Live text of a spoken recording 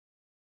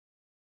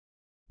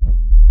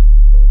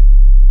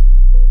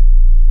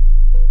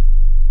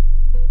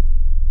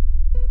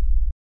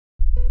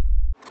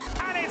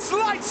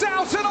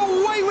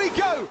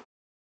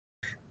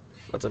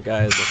What's up,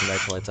 guys? Welcome back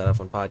to Lights Out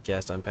F1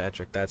 Podcast. I'm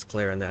Patrick, that's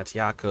Claire, and that's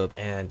Jakob.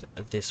 And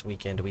this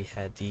weekend we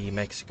had the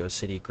Mexico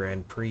City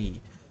Grand Prix.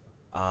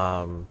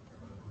 Um,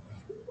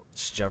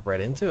 just jump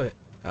right into it.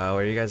 What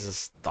are you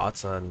guys'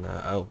 thoughts on?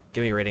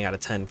 Give me a rating out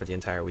of 10 for the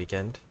entire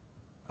weekend.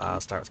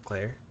 I'll start with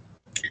Claire.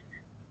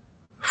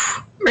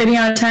 Rating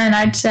out of 10,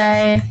 I'd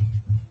say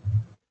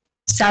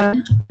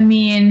 7. I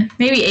mean,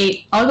 maybe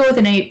 8. I'll go with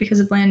an 8 because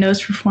of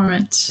Lando's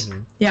performance.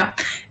 Mm-hmm. Yeah,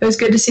 it was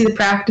good to see the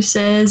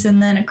practices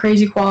and then a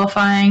crazy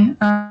qualifying.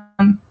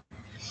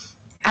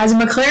 As a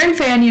McLaren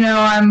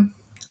fan,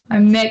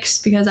 I'm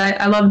mixed because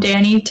I love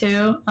Danny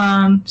too.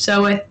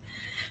 So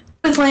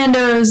with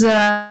Lando's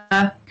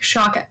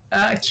shock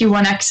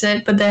Q1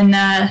 exit, but then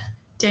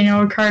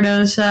Daniel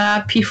Ricciardo's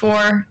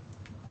P4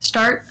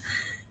 start,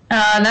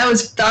 that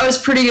was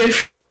pretty good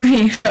for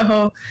me.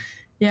 So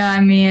yeah,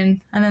 I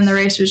mean, and then the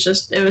race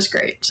was it was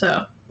great.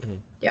 So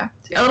yeah,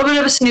 a little bit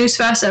of a snooze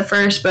fest at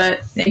first,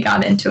 but they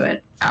got into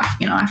it.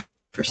 After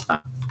first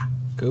thought.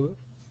 Cool.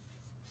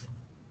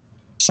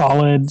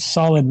 Solid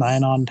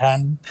 9 on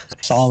 10.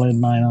 Solid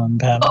 9 on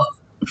 10. Oh.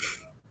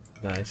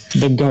 Nice.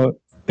 The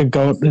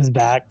goat is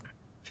back.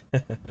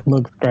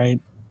 Looks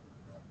great.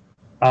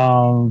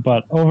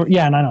 But 9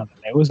 on 10.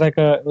 It was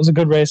a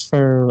good race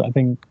for, I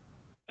think,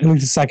 at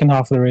least the second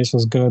half of the race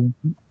was good.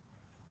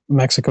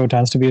 Mexico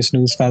tends to be a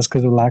snooze fest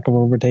because of lack of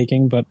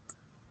overtaking, but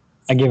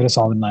I gave it a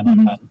solid 9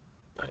 on 10.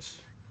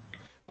 Nice.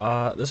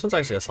 This one's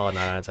actually a solid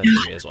 9 out of 10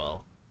 for me as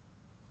well.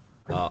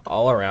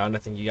 All around, I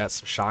think you got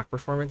some shock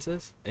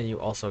performances, and you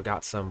also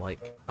got some,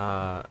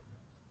 I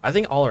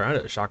think all around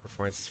it was shock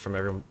performances from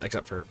everyone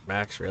except for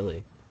Max,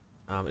 really.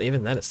 And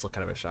even then, it's still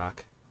kind of a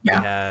shock. Yeah.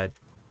 We had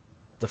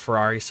the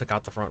Ferraris took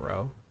out the front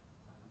row.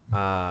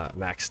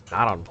 Max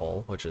not on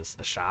pole, which is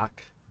a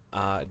shock.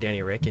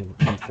 Danny Rick in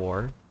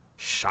P4,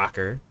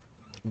 shocker.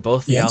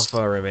 Both the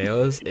Alfa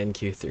Romeos in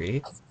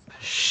Q3,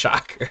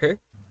 shocker.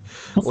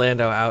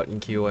 Lando out in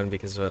Q1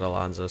 because of an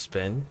Alonso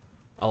spin.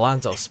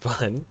 Alonso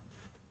spun.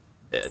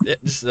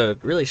 Just a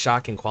really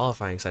shocking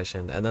qualifying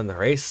session. And then the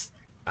race,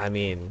 I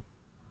mean,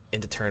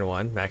 into turn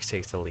 1, Max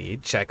takes the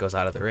lead. Checo goes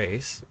out of the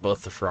race.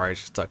 Both the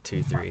Ferraris are stuck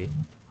 2-3.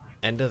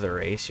 End of the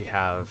race, you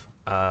have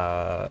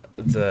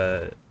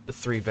the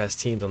 3 best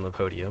teams on the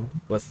podium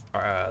with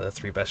the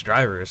 3 best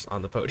drivers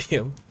on the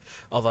podium.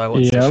 Although I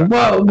wouldn't say I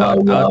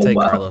would take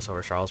Carlos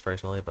over Charles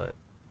personally, but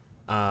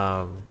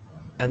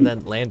and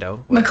then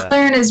Lando.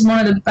 McLaren is one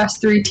of the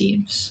best 3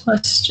 teams.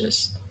 Let's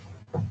just.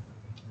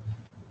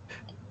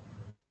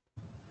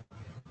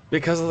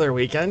 Because of their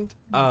weekend,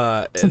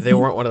 they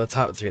weren't one of the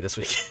top 3 this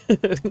weekend.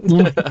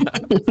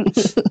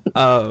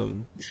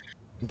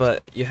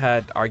 But you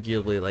had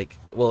arguably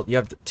you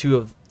have 2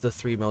 of the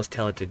 3 most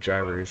talented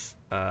drivers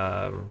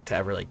to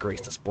ever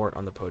grace the sport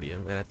on the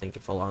podium, and I think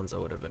if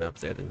Alonso would have been up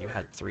there, then you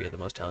had 3 of the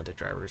most talented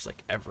drivers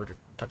ever to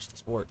touch the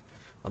sport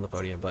on the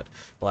podium. But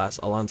alas,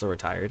 Alonso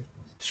retired,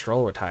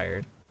 Stroll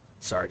retired,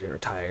 Sargent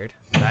retired,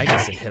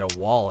 Magnussen hit a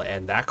wall,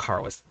 and that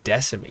car was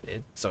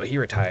decimated, so he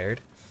retired.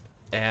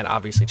 And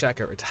obviously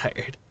Checo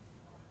retired.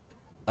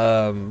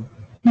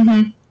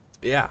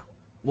 Yeah,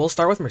 we'll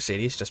start with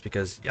Mercedes just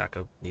because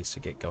Jakob needs to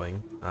get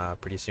going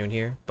pretty soon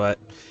here. But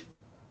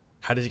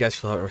how did you guys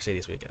feel about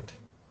Mercedes weekend?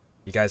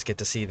 You guys get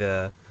to see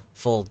the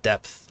full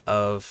depth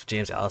of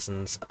James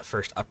Allison's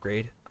first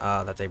upgrade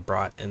that they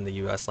brought in the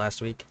US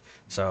last week.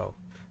 So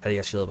how do you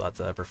guys feel about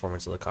the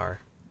performance of the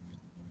car?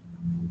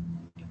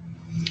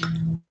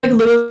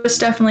 Lewis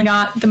definitely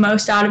got the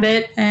most out of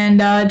it,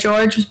 and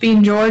George was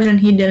being George, and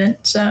he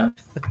didn't. So,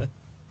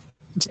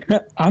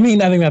 I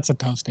mean, I think that's a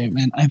tough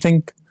statement. I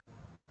think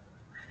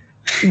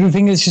the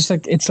thing is just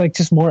it's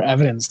just more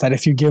evidence that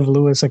if you give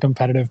Lewis a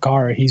competitive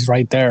car, he's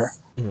right there.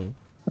 Mm-hmm.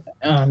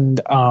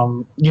 And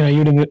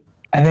you didn't.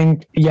 I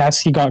think yes,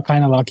 he got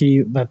kind of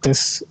lucky that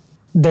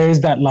there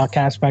is that luck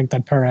aspect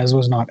that Perez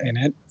was not in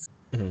it.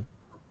 Mm-hmm.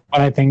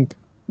 But I think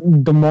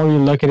the more you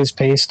look at his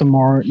pace, the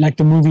more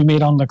the move he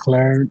made on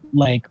Leclerc,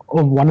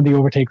 one of the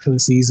overtakes of the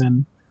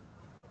season.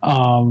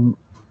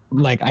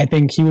 I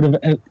think he would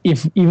have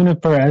even if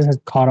Perez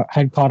had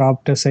caught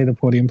up to say the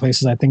podium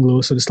places, I think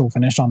Lewis would have still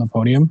finished on the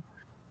podium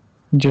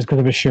just because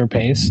of his sheer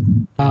pace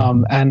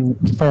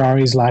and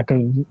Ferrari's lack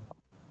of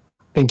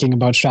thinking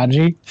about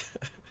strategy.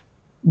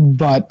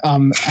 But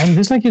and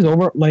just his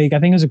over, I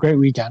think it was a great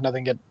weekend. I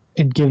think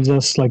it gives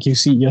us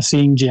you're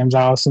seeing James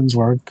Allison's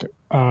work.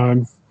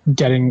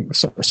 Getting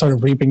sort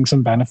of reaping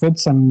some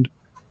benefits, and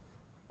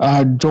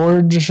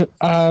George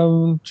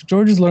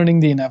is learning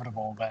the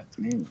inevitable. But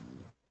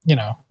you're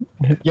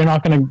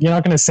not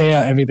gonna say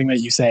everything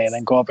that you say and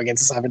then go up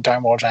against a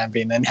 7-time world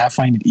champion and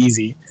find it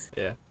easy.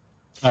 Yeah.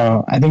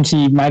 So I think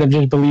he might have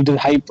just believed the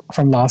hype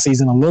from last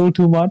season a little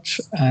too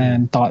much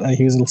and thought that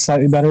he was a little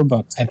slightly better.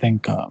 But I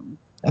think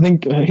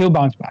he'll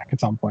bounce back at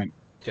some point.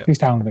 Yeah. He's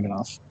talented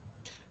enough.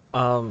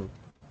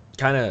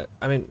 We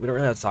don't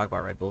really have to talk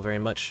about Red Bull very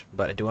much,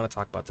 but I do want to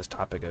talk about this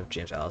topic of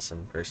James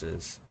Allison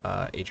versus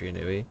Adrian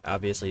Newey.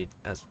 Obviously,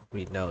 as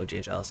we know,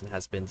 James Allison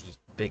has been the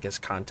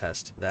biggest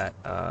contest that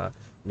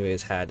Newey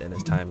has had in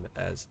his time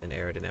as an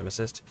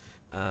aerodynamicist.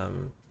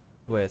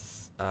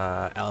 with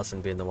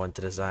Allison being the one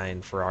to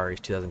design Ferrari's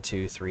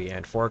 2002, 3,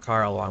 and 4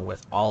 car, along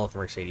with all of the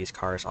Mercedes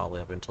cars all the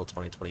way up until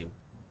 2020,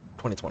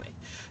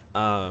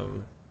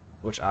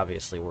 which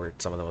obviously were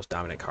some of the most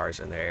dominant cars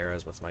in their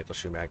eras with Michael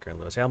Schumacher and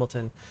Lewis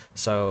Hamilton.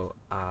 So,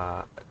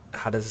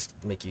 how does this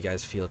make you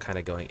guys feel kind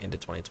of going into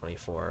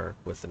 2024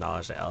 with the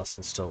knowledge that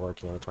Allison's still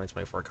working on the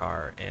 2024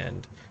 car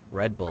and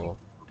Red Bull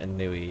and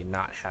Newey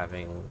not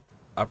having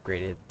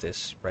upgraded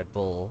this Red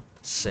Bull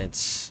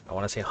since, I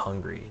want to say,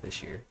 Hungary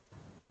this year?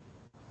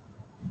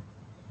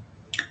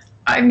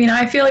 I mean,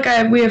 I feel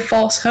like we have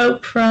false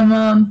hope from.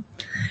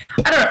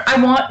 I don't know.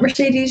 I want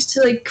Mercedes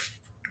to like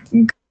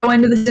go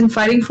into this and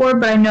fighting for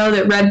it, but I know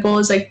that Red Bull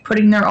is like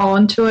putting their all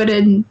into it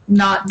and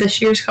not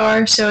this year's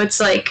car. So it's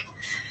like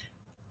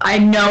I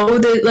know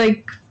that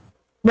like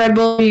Red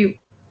Bull will be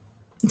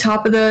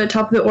top of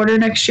the order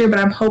next year, but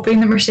I'm hoping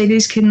that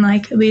Mercedes can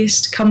like at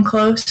least come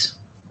close.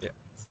 Yeah,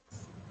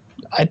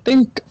 I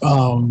think.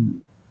 I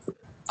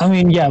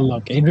mean, yeah.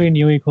 Look, Adrian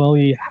Newey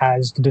clearly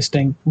has the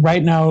distinct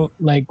right now,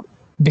 like.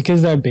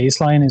 Because their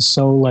baseline is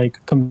so like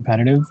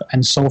competitive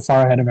and so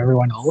far ahead of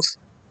everyone else,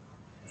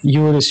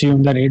 you would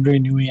assume that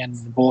Adrian Newey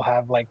and Bull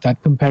have like that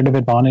competitive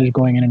advantage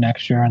going into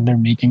next year, and they're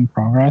making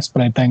progress.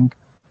 But I think,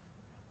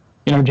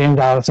 James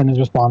Allison is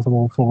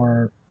responsible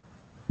for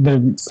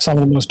some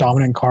of the most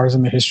dominant cars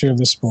in the history of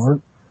the sport,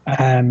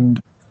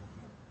 and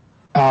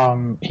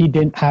he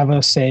didn't have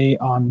a say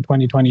on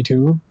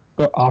 2022.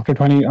 But after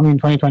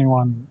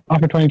 2021,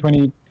 after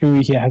 2022,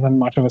 he hasn't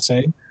much of a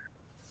say,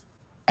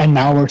 and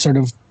now we're sort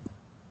of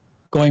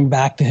going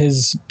back to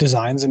his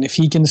designs, and if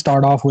he can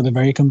start off with a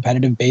very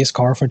competitive base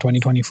car for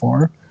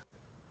 2024,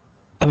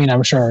 I mean,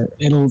 I'm sure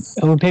it'll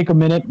take a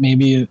minute,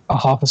 maybe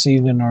a half a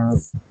season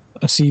or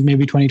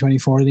maybe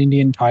 2024,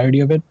 the entirety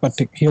of it, but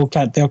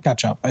they'll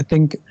catch up. I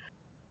think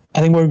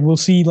we'll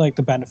see like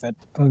the benefit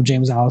of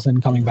James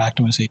Allison coming back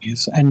to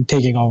Mercedes and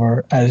taking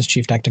over as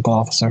chief technical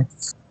officer.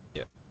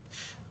 Yeah.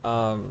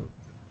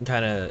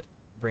 Kind of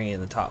bringing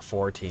in the top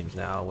 4 teams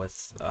now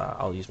with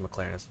I'll use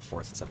McLaren as the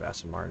 4th instead of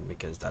Aston Martin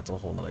because that's a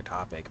whole nother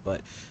topic,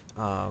 but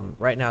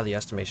right now the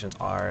estimations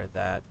are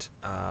that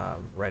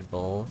Red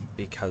Bull,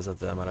 because of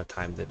the amount of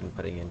time they've been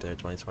putting into their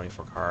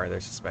 2024 car, they're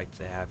suspected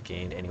to have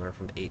gained anywhere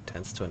from 8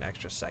 tenths to an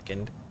extra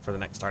second for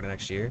the start of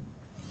next year,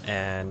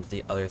 and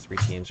the other 3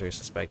 teams are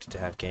suspected to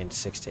have gained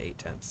 6 to 8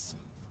 tenths.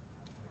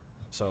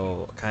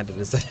 So kind of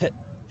is that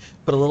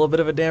put a little bit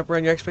of a damper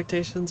on your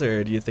expectations,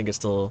 or do you think it's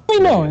still?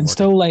 No, it's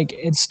still like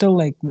there's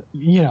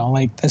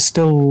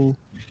still.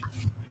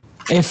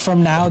 If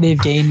from now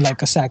they've gained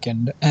like a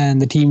second,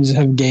 and the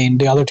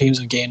other teams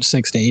have gained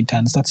 6 to 8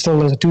 tenths, that's still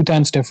there's a 2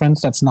 tenths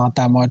difference. That's not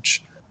that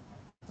much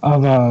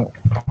of a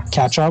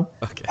catch up.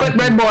 Okay. But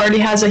Red Bull already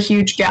has a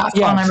huge gap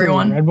on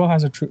everyone. Red Bull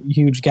has a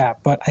huge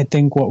gap, but I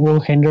think what will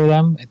hinder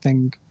them,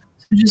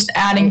 just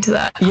adding to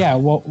that. Yeah,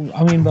 well,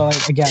 I mean, but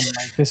like, again,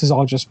 like this is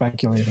all just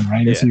speculating,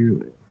 right? Yeah. If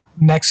you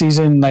next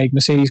season, like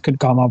Mercedes could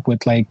come up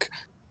with like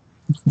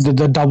the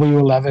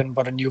W11,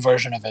 but a new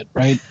version of it,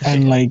 right?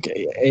 And like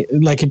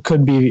it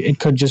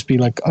could just be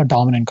like a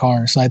dominant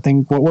car. So I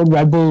think what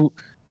Red Bull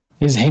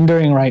is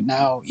hindering right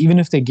now, even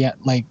if they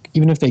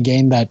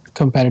gain that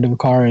competitive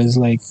car, is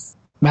like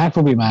Max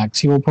will be Max.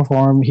 He will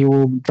perform. He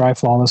will drive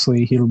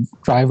flawlessly. He'll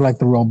drive like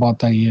the robot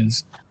that he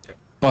is.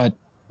 But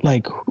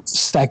like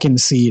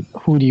second seat,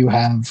 who do you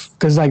have?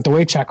 Because like the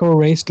way Checo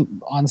raced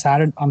on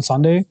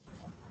Sunday,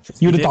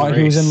 you'd have thought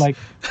he was in like,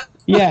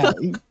 yeah,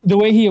 the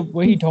way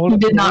he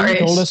told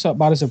us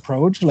about his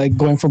approach, like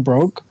going for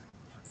broke,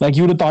 like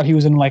you would have thought he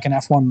was in like an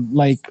F1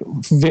 like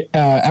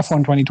F1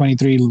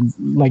 2023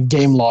 like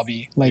game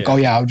lobby, like oh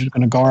yeah, I'm just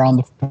gonna go around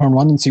the turn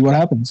 1 and see what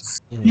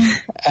happens,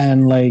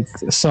 and like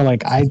so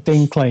like I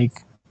think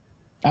like,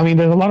 I mean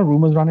there's a lot of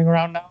rumors running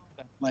around now.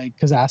 Like,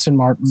 because Aston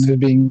Martin, there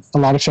being a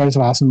lot of shares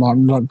of Aston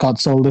Martin got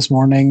sold this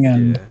morning,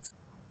 and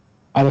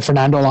either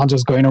Fernando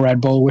Alonso's going to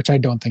Red Bull, which I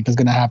don't think is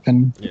going to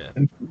happen. Yeah.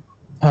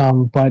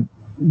 But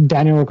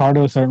Daniel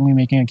Ricciardo is certainly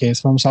making a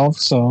case for himself.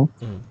 So,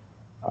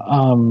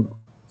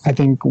 I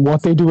think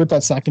what they do with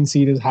that second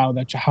seat is how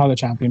the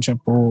championship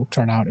will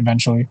turn out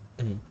eventually.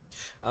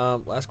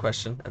 Last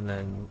question, and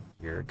then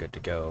you're good to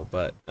go.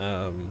 But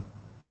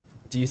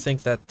do you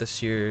think that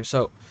this year?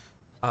 So.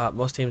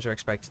 Most teams are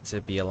expected to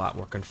be a lot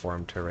more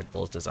conformed to Red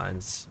Bull's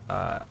designs,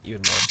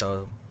 even more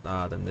so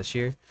than this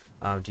year.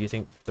 Do you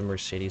think the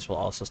Mercedes will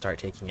also start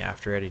taking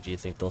after it, or do you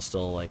think they'll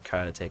still like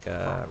kind of take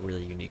a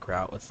really unique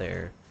route with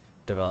their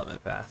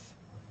development path?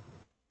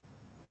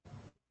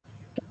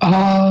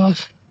 I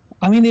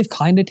mean, they've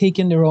kind of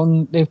taken their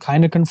own. They've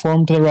kind of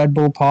conformed to the Red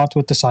Bull path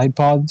with the side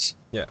pods.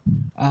 Yeah.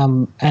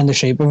 And the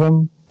shape of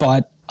them,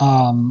 but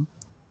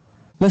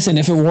listen,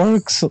 if it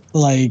works,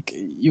 like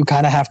you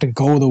kind of have to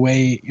go the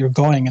way you're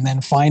going, and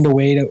then find a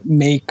way to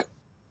make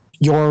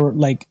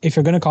like if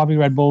you're going to copy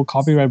Red Bull,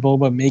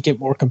 but make it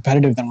more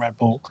competitive than Red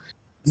Bull.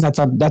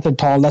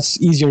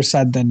 That's easier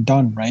said than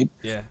done, right?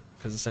 Yeah,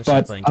 because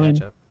essentially playing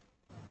catch up.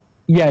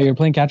 Yeah, you're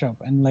playing catch up,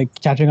 and like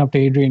catching up to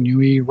Adrian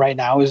Newey right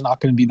now is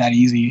not going to be that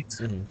easy.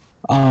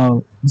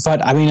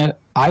 But I mean,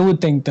 I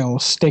would think they'll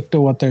stick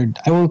to what they're.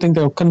 I will think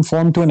they'll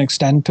conform to an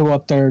extent to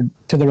what they're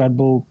to the Red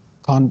Bull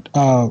sort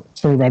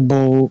of Red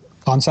Bull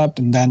concept,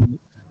 and then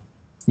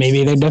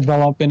maybe they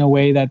develop in a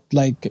way that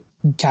like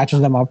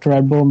catches them up to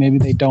Red Bull. Maybe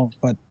they don't,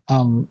 but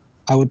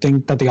I would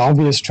think that the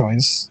obvious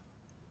choice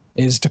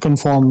is to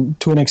conform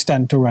to an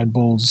extent to Red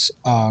Bull's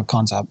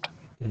concept.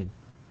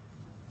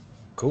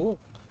 Cool.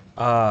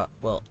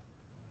 Well,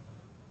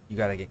 you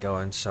gotta get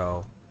going,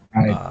 so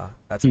All right,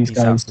 that's a peace, peace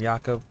out guys. from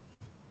Jakob.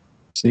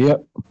 See ya.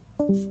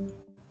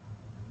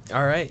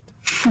 All right.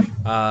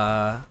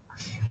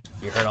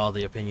 You heard all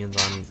the opinions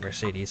on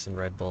Mercedes and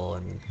Red Bull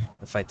and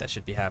the fight that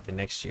should be happening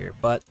next year,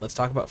 but let's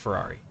talk about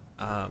Ferrari.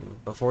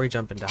 Before we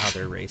jump into how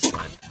their race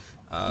went,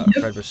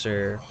 Fred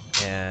Vasseur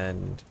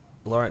and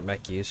Laurent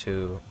Mekies,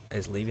 who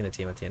is leaving the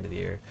team at the end of the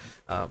year,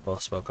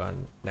 both spoke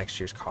on next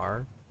year's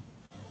car.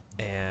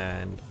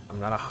 And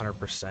I'm not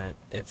 100%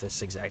 if this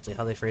is exactly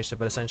how they phrased it,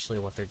 but essentially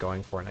what they're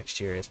going for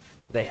next year is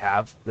they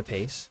have the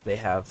pace, they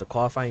have the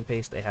qualifying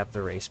pace, they have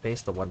the race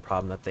pace. The one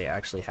problem that they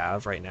actually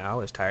have right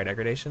now is tire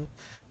degradation,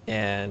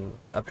 and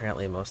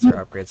apparently most of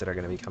their upgrades that are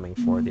going to be coming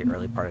for the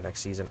early part of next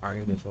season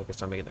aren't going to be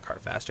focused on making the car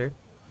faster,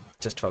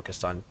 just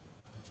focused on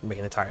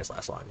making the tires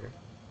last longer,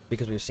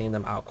 because we've seen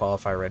them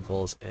out-qualify Red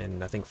Bulls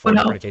in, I think, 4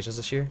 different occasions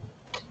this year.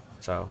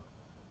 So,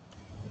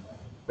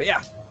 but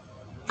yeah.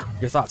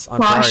 Your thoughts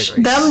on Gosh, Ferrari's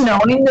race?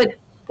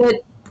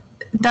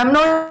 them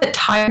knowing that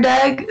tire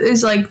deg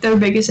is like their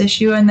biggest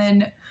issue, and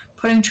then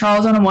putting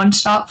Charles on a one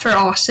stop for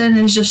Austin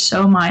is just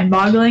so mind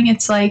boggling.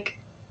 It's like,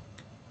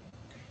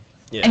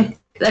 Yeah. and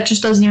that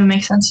just doesn't even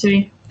make sense to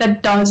me.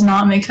 That does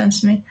not make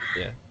sense to me.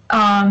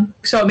 Yeah.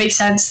 So it makes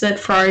sense that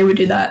Ferrari would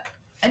do that.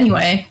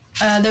 Anyway,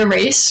 their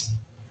race,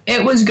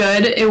 it was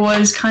good. It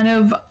was kind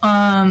of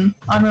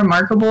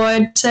unremarkable,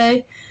 I'd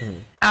say.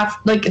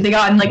 After, like, they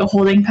got in like a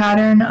holding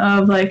pattern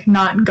of like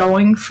not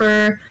going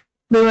for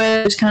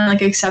Lewis, just kind of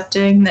like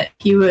accepting that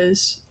he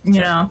was, going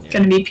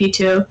to be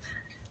P2.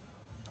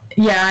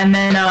 Yeah, and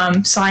then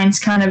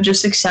Sainz kind of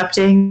just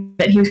accepting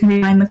that he was going to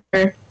be behind the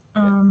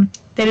car.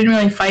 They didn't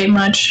really fight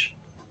much,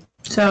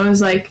 so it was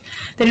like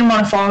they didn't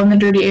want to fall in the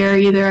dirty air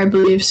either, I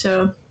believe.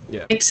 So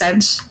yeah, makes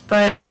sense,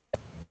 but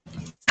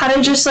kind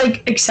of just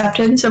like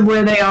acceptance of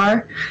where they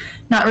are,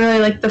 not really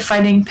like the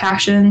fighting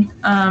passion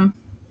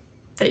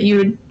that you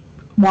would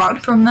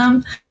want from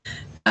them.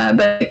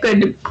 But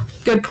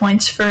good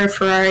points for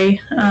Ferrari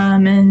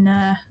and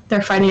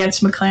their fight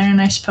against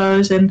McLaren, I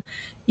suppose, and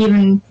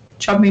even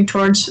jumping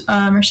towards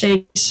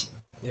Mercedes.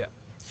 Yeah.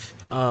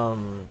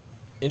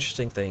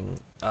 Interesting thing.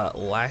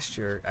 Last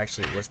year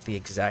actually was the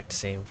exact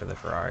same for the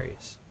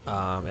Ferraris.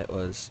 It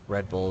was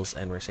Red Bulls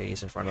and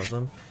Mercedes in front of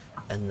them,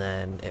 and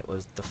then it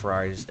was the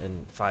Ferraris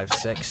in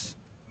 5-6,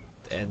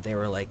 and they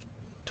were like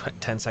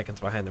 10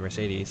 seconds behind the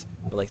Mercedes,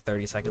 but like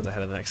 30 seconds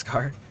ahead of the next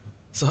car.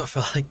 So it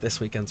felt like this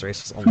weekend's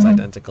race was almost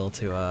identical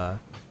to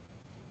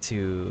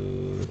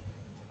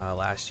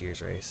last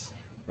year's race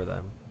for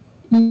them.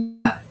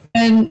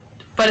 Yeah,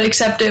 but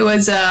except it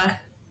was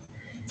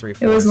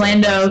 3-4. It was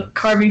Lando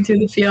carving through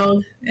the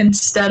field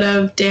instead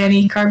of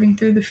Danny carving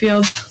through the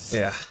field.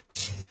 Yeah.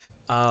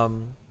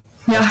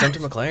 Yeah. Jump to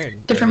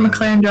McLaren. Different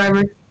McLaren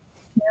driver.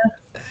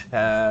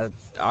 Yeah.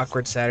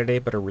 Awkward Saturday,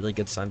 but a really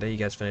good Sunday. You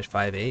guys finished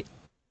 5-8.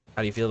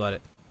 How do you feel about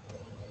it?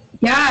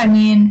 Yeah, I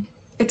mean,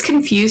 it's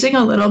confusing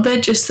a little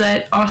bit, just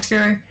that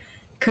Oscar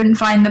couldn't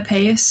find the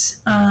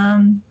pace.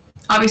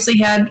 Obviously,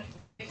 he had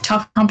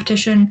tough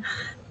competition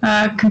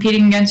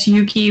competing against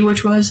Yuki,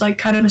 which was like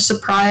kind of a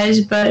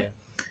surprise, but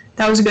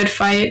that was a good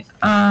fight.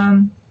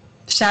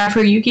 Sad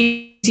for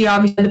Yuki, he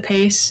obviously had the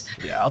pace.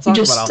 Yeah, I'll talk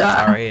about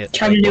AlphaTauri.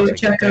 Tried to do what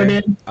Checo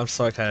did. I'm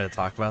so excited to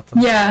talk about them.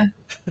 Yeah.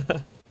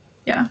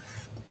 Yeah.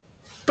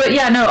 But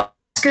yeah, no,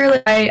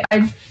 Oscar, like,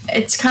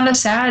 it's kind of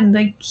sad.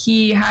 Like,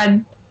 he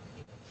had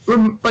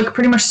like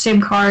pretty much the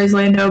same car as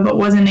Lando, but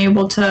wasn't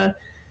able to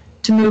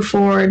move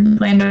forward.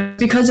 Lando,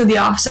 because of the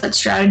offset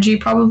strategy,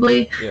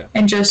 probably,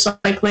 and just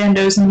like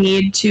Lando's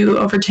need to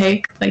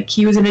overtake. Like,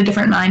 he was in a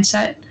different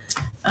mindset.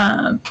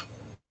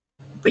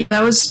 But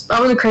that was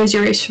a crazy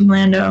race from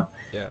Lando.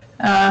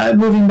 Yeah.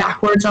 Moving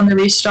backwards on the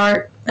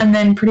restart, and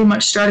then pretty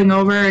much starting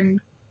over and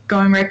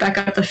going right back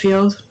up the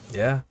field.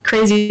 Yeah.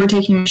 Crazy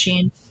overtaking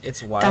machine.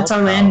 It's wild. That's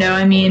Orlando.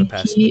 I mean,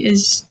 he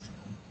is.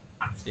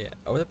 Yeah,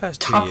 over the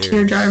past 2 top years,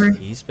 tier driver.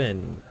 He's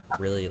been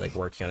really like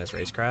working on his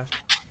racecraft,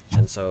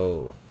 and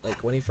so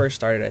like when he first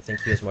started, I think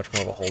he was much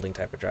more of a holding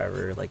type of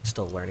driver, like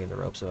still learning the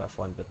ropes of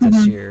F1. But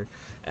this year,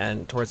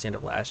 and towards the end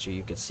of last year,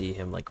 you could see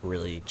him like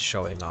really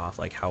showing off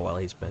like how well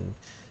he's been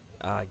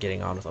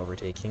getting on with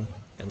overtaking.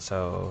 And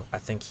so I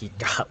think he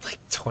got like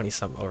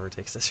 20-something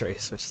overtakes this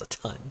race, which is a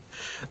ton.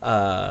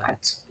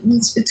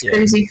 It's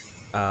crazy.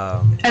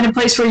 And a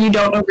place where you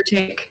don't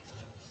overtake.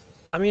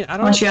 I mean, I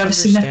don't unless you have a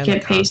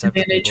significant pace concept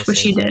of advantage, people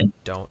which he saying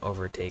did. Don't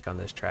overtake on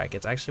this track.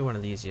 It's actually one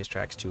of the easiest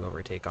tracks to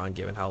overtake on,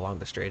 given how long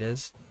the straight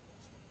is.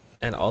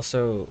 And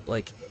also,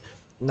 like,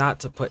 not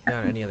to put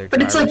down any other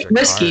But it's, drivers like, or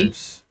risky.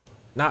 cars.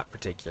 Not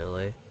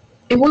particularly.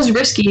 It was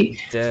risky.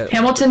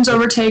 Hamilton's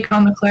overtake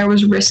on Leclerc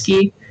was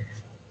risky.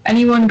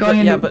 anyone going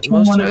into but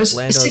turn one, it was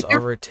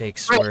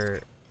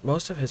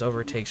most of his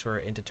overtakes were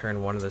into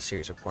turn one of the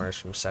series of corners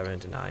from 7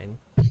 to 9,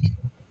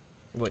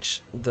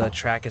 which the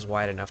track is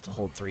wide enough to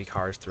hold 3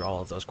 cars through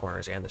all of those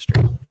corners and the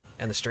straight.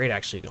 And the straight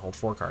actually can hold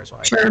 4 cars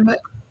wide. Sure,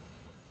 but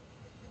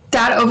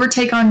that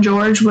overtake on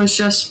George was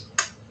just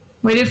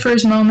waited for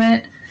his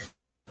moment.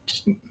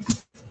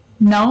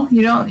 No,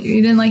 you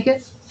didn't like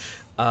it?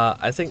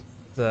 I think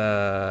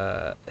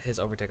his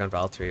overtake on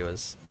Valtteri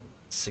was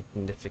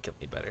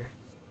significantly better.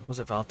 Was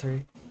it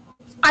Valtteri?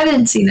 I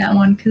didn't see that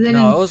one because they No,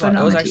 didn't it was put on. it It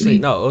on was the actually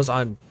TV. no. It was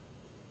on.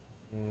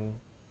 It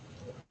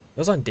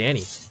was on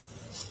Danny.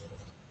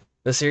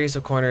 The series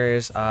of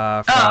corners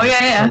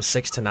from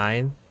 6 to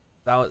 9.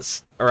 That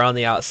was around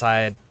the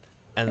outside,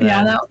 and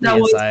then that the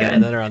was inside, good.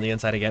 and then around the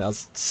inside again. That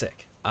was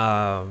sick.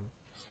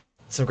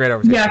 Some great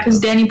overtakes. Yeah, because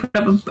Danny put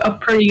up a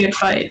pretty good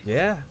fight.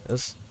 Yeah, it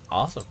was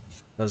awesome.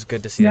 It was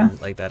good to see him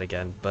like that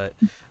again. But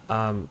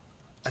I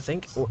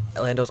think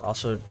Lando's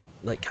also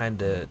like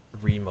kind of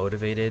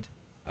remotivated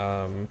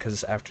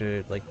because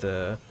after like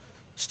the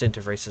stint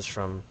of races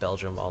from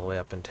Belgium all the way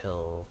up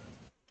until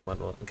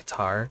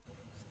Qatar,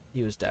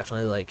 he was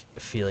definitely like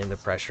feeling the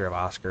pressure of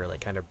Oscar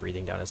like kind of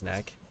breathing down his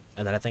neck.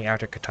 And then I think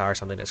after Qatar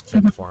something just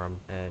clicked for him,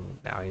 and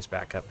now he's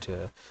back up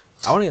to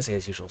I wouldn't even say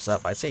his usual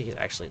stuff. I'd say he's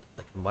actually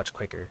like much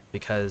quicker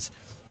because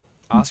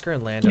Oscar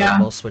and Lando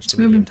both switched to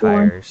medium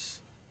tires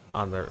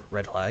on the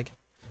red flag,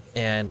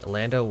 and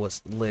Lando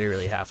was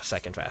literally half a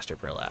second faster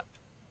per lap.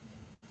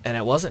 And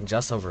it wasn't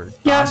just over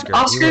Oscar.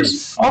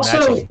 Oscar's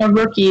also a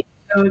rookie,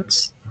 so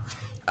it's...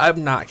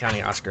 I'm not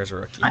counting Oscar as a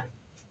rookie.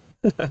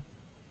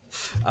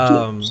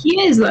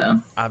 He is,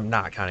 though. I'm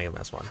not counting him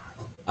as one.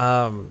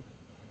 Lando,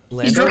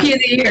 he's Rookie of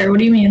the Year. What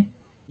do you mean?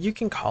 You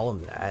can call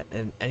him that,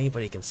 and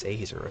anybody can say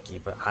he's a rookie,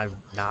 but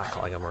I'm not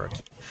calling him a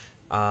rookie.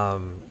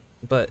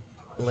 But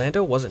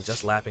Lando wasn't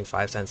just lapping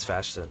 5 tenths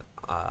faster than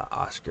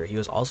Oscar. He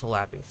was also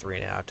lapping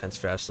 3.5 tenths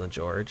faster than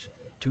George,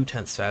 2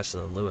 tenths faster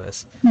than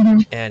Lewis,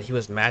 and he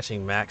was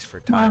matching Max for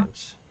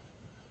times.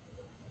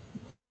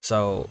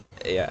 So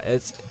yeah,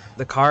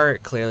 the car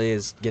clearly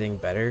is getting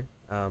better,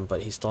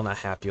 but he's still not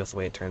happy with the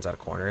way it turns out of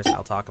corners.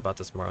 I'll talk about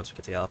this more once we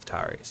get to the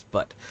AlphaTauris.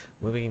 But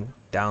moving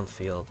down the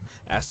field,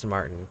 Aston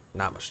Martin,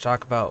 not much to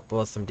talk about.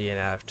 Both of them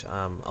DNF'd.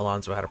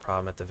 Alonso had a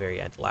problem at the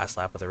very end, last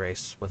lap of the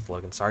race with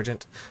Logan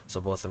Sargent,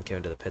 so both of them came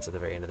into the pits at the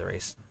very end of the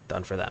race.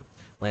 Done for them.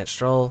 Lance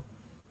Stroll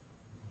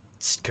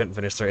couldn't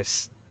finish the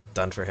race.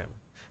 Done for him.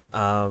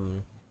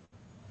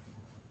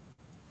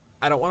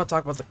 I don't want to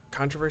talk about the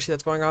controversy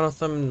that's going on with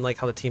them, and like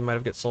how the team might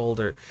have get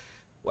sold or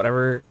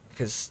whatever,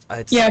 because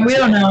we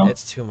don't know.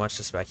 It's too much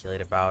to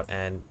speculate about,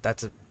 and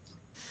that's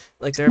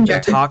there have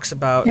been talks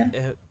about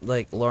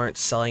like Lawrence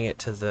selling it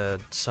to the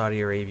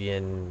Saudi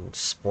Arabian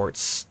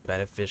Sports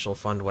Beneficial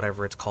Fund,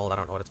 whatever it's called. I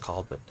don't know what it's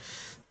called, but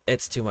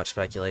it's too much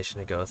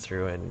speculation to go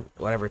through, and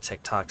whatever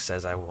TikTok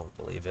says, I won't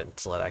believe it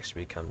until it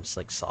actually becomes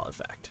like solid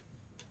fact.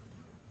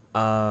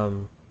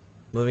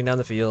 Moving down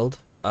the field,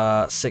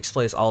 6th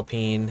place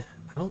Alpine.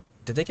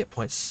 Did they get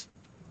points?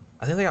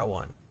 I think they got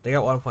 1. They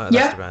got 1 point with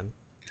Esteban.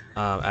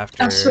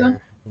 After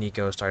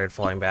Nico started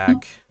falling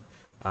back,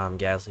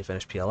 Gasly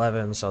finished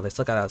P11, so they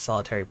still got a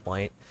solitary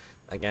point.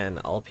 Again,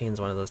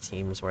 Alpine's one of those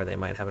teams where they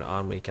might have an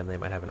on weekend, they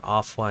might have an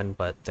off one,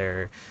 but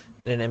they're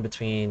in an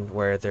in-between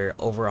where they're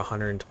over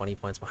 120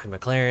 points behind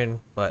McLaren,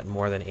 but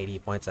more than 80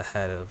 points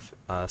ahead of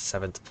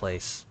 7th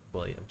place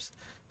Williams.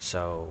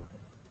 So,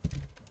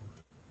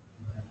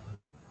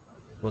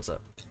 what's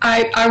up?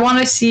 I want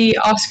to see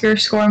Oscar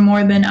score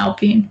more than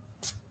Alpine.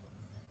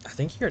 I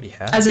think he already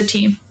has. As a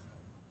team.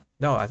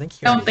 No, I think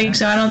he I don't think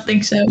so. I don't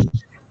think so.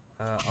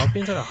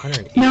 Alpine's at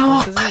 108.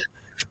 No.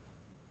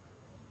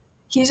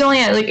 He's only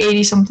at like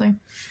 80 something.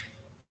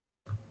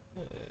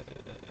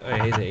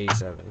 He's at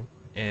 87.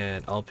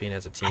 And Alpine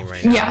as a team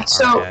right now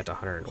are at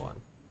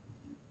 101.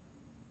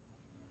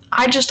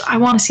 I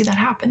want to see that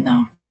happen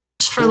though.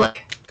 Just for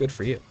like. Good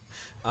for you.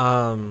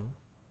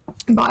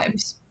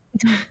 Vibes.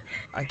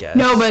 I guess.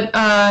 No, but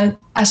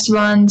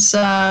Esteban's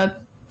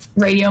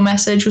radio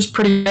message was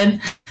pretty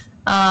good.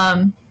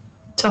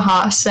 To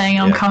Haas saying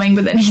I'm coming,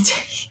 but then he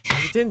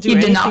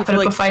did not put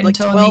up a fight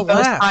until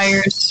Nico's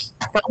tires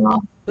fell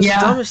off. It was the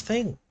dumbest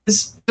thing.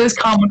 It was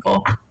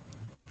comical.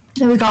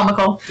 It was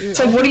comical. Dude, it's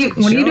like, what are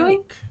you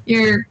doing?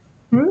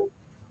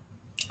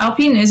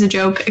 Alpine is a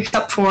joke,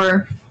 except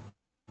for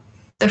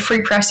the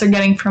free press they're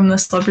getting from the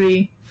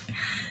celebrity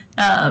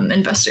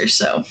investors.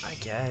 So I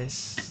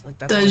guess.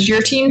 Does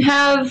your team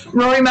have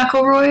Rory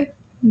McIlroy?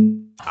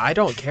 I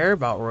don't care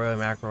about Rory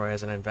McIlroy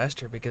as an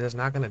investor because it's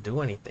not going to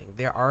do anything.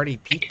 They're already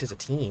peaked as a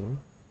team.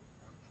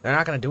 They're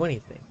not going to do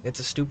anything. It's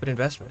a stupid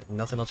investment.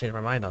 Nothing will change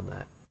my mind on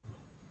that.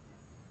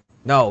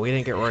 No, we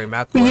didn't get Rory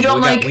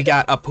McIlroy. We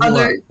got a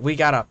Puma. We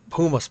got a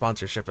Puma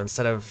sponsorship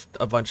instead of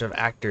a bunch of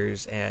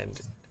actors and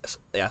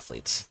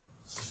athletes.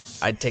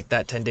 I'd take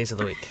that 10 days of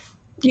the week.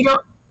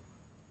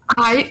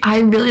 I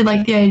really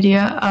like the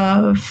idea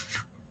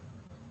of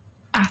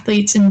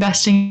athletes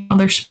investing in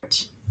other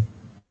sports.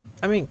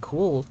 I mean,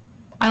 cool,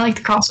 I like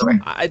the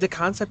crossover. The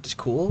concept is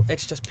cool.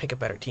 It's just pick a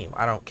better team.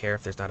 I don't care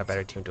if there's not a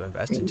better team to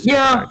invest in. Just pick a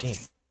Yeah, better team.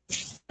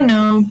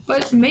 no,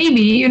 but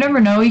maybe you never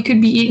know. You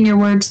could be eating your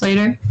words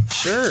later.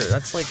 Sure,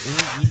 that's like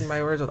me eating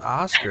my words with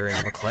Oscar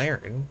and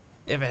McLaren.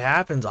 If it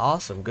happens,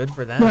 awesome, good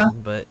for them. Yeah.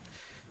 But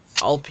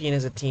Alpine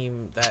is a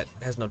team that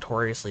has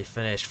notoriously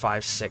finished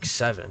 5, 6,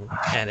 7,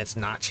 and it's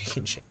not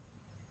changing.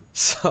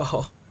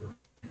 So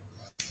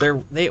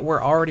they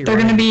were already They're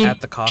going to running be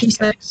at the cost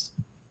cap. P6.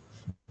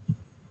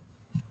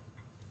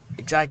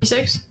 Exactly.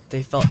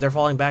 P6. They're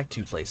falling back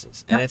 2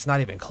 places, and it's not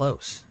even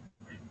close.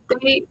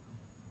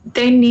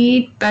 They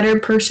need better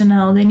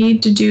personnel. They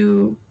need to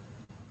do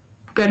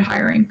good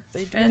hiring,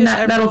 They do and this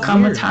every that'll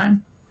come with year.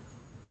 time.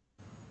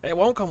 It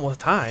won't come with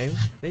time.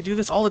 They do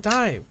this all the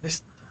time.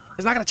 It's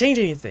not gonna change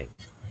anything.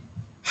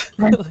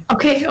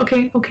 Okay.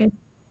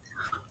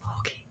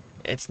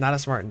 It's not a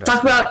smart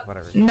investment. Talk about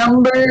Whatever.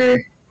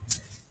 number.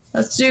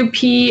 Let's do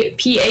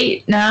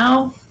P8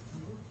 now.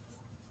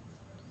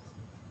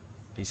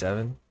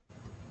 P7.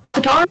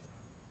 Qatar?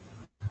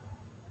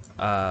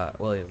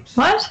 Williams.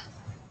 What?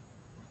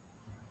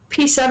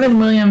 P7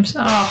 Williams.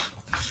 Oh.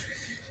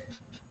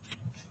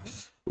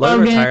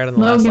 Logan retired on the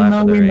last lap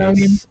of the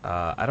race.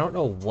 Logan. I don't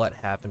know what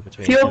happened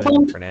between Fuel him pump?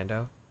 and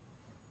Fernando,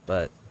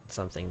 but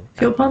something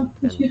Fuel happened,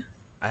 pump issue?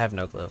 I have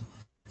no clue.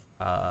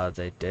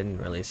 They didn't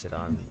release it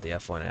on the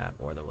F1 app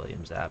or the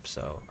Williams app,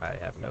 so I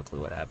have no clue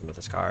what happened with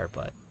his car,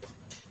 but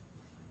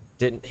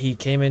he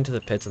came into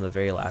the pits on the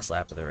very last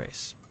lap of the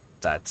race.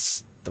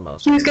 That's the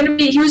most. He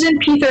was in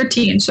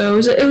P13, so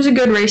it was a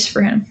good race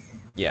for him.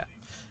 Yeah.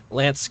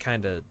 Lance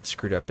kind of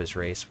screwed up his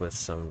race with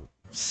some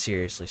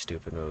seriously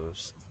stupid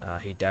moves.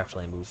 He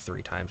definitely moved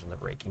 3 times in the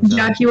braking zone.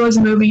 Yeah, he was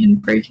moving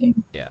and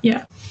braking. Yeah.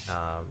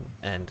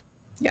 And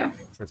yeah.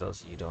 For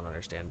those of you who don't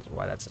understand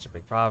why that's such a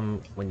big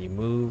problem, when you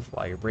move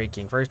while you're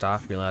braking, first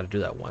off, you're allowed to do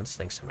that once,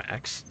 thanks to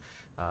Max,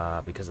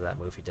 because of that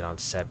move he did on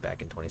Seb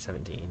back in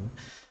 2017.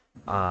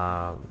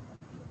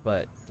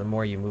 But the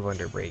more you move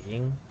under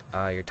braking,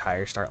 your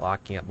tires start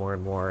locking up more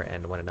and more,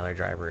 and when another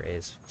driver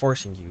is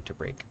forcing you to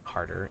brake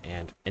harder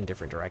and in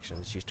different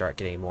directions, you start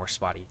getting more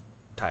spotty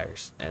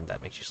tires, and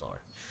that makes you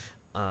slower.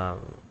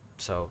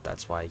 So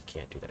that's why you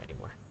can't do that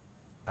anymore.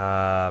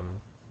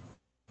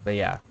 But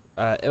yeah,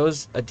 it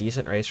was a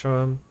decent race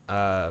from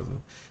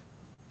him.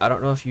 I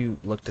don't know if you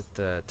looked at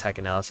the tech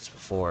analysis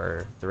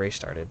before the race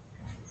started.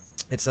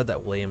 It said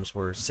that Williams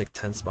were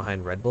 6/10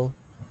 behind Red Bull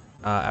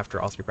after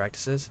all 3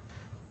 practices,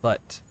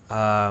 but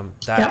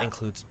that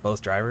includes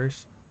both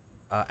drivers.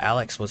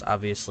 Alex was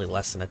obviously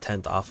less than a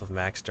tenth off of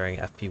Max during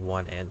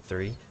FP1 and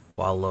 3,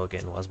 while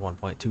Logan was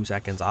 1.2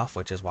 seconds off,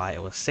 which is why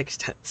it was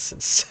 6/10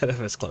 instead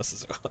of as close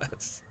as it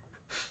was.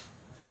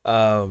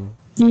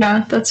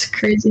 Yeah, that's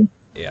crazy.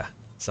 Yeah.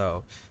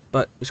 So,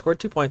 but we scored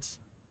 2 points.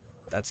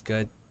 That's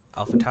good.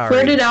 AlphaTauri.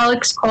 Where did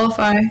Alex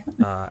qualify?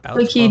 Alex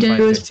like he did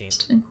his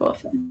 15th. in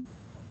qualifying.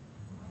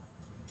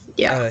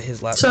 Yeah.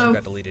 His last time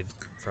got deleted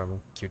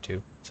from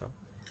Q2. So.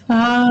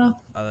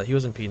 He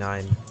was in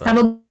P9.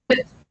 But,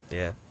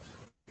 yeah.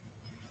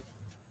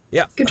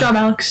 Yeah. Good job,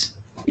 Alex.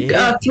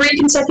 Yeah. 3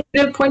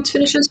 consecutive points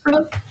finishes for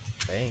him.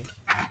 Dang.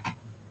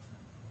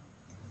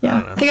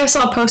 Yeah, I think I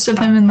saw a post of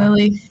him and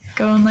Lily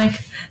going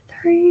like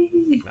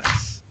 3.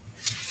 Nice.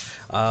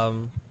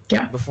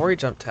 Yeah. Before we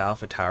jump to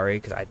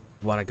AlphaTauri, because I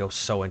want to go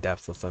so in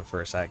depth with them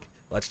for a sec,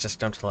 let's just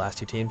jump to the last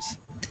 2 teams.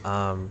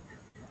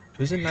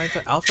 Who's in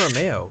 9th? Alfa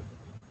Romeo.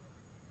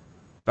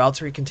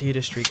 Valtteri continued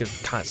a streak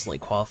of constantly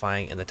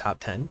qualifying in the top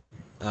 10,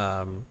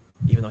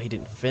 even though he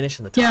didn't finish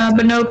in the top 10. Yeah,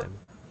 but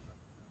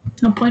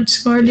no points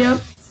scored.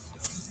 Yep.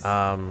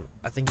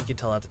 I think you can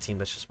tell out the team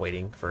that's just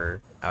waiting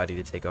for Audi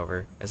to take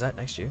over. Is that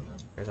next year,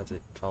 or is that the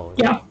following?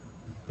 Yeah.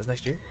 Is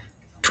next year?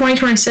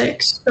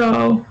 2026.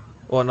 So.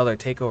 Well, another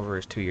takeover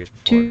is 2 years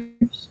before. 2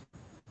 years.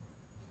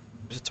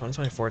 Is it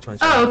 2024 or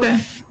 2025? Oh,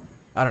 okay.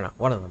 I don't know.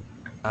 One of them.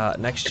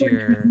 Next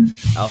year,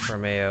 Alfa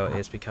Romeo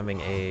is becoming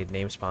a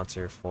name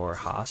sponsor for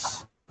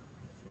Haas,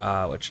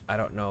 which I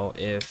don't know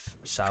if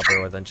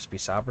Sauber will then just be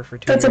Sauber for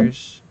 2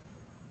 years.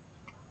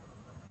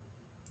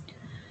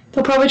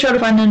 They'll probably try to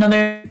find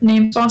another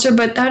name sponsor,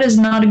 but that is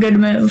not a good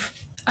move.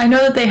 I know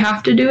that they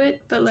have to do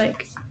it, but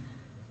like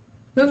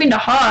moving to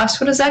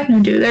Haas, what is that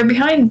going to do? They're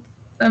behind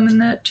them in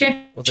the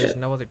championship. Well, there's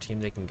no other team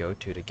they can go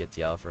to get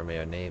the Alfa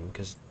Romeo name,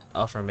 because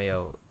Alfa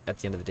Romeo, at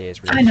the end of the day,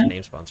 is really just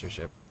name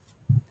sponsorship.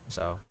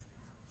 So.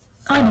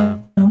 I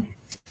know.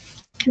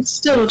 It's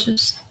still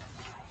just.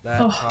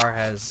 That car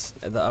has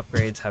the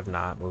upgrades have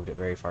not moved it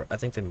very far. I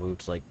think they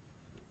moved like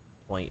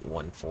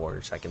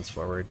 0.14 seconds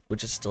forward,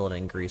 which is still an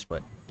increase,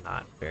 but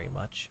not very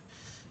much.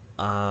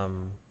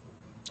 And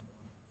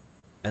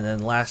then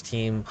last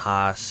team,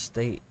 Haas,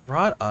 they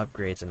brought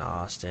upgrades in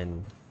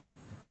Austin.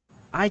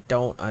 I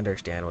don't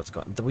understand what's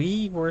going on.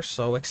 We were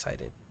so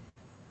excited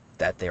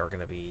that they were going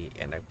to be,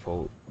 and I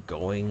quote,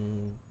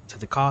 going to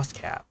the cost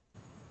cap.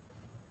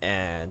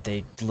 And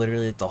they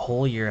literally, the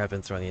whole year, have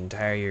been throwing the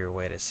entire year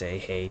away to say,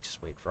 hey, just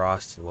wait for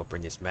Austin. We'll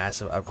bring this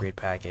massive upgrade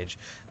package,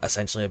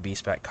 essentially a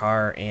B-spec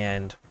car,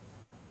 and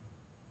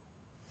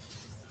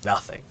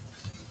nothing.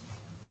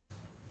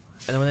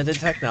 And then when they did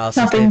tech analysis,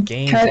 they Nothing. had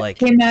gained like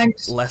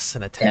K-Mags. less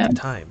than a Yeah. tenth of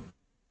time.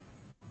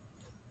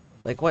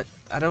 Like what?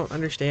 I don't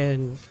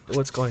understand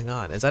what's going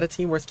on. Is that a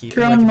team worth keeping?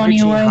 Throwing Like if you're money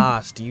Gene away.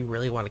 Haas, do you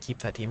really want to keep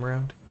that team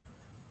around?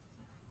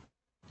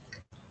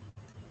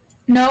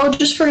 No,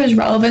 just for his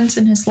relevance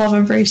and his love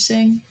of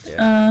racing.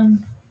 Yeah.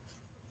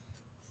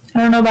 I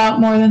don't know about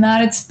more than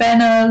that. It's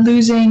been a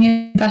losing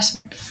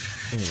investment.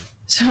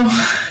 So,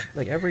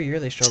 like every year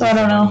they So struggle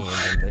I for don't money, know.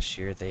 and then this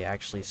year they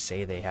actually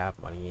say they have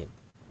money.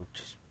 I'm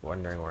just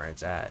wondering where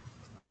it's at.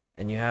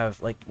 And you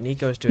have like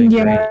Nico's doing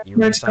Yeah, great. You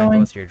where it's re-sign going.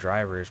 both your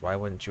drivers. Why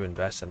wouldn't you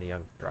invest in a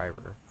young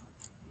driver?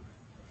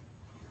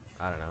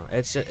 I don't know.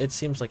 It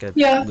seems like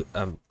Yeah.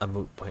 a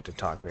moot point to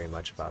talk very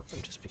much about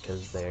them just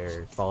because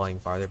they're falling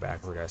farther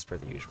backward as per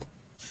the usual.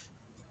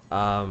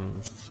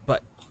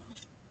 But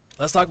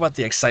let's talk about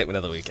the excitement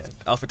of the weekend.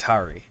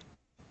 AlphaTauri.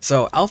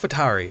 So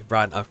AlphaTauri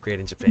brought an upgrade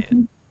in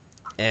Japan,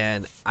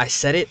 and I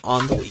said it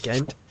on the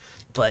weekend,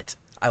 but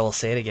I will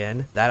say it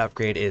again. That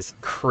upgrade is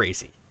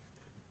crazy.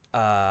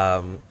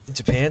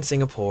 Japan,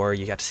 Singapore,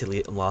 you got to see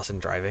Liam Lawson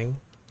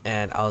driving,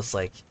 and I was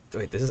like,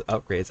 wait, this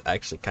upgrade's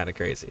actually kind of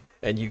crazy.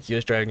 And Yuki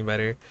was driving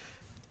better,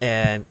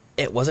 and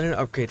it wasn't an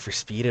upgrade for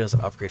speed; it was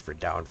an upgrade for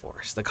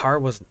downforce. The car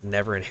was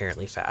never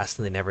inherently fast,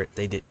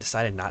 and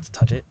decided not to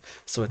touch it.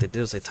 So what they did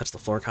was they touched the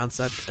floor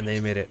concept, and they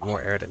made it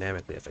more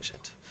aerodynamically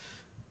efficient.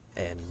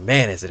 And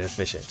man, is it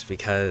efficient,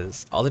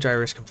 because all the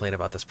drivers complain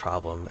about this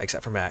problem,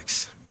 except for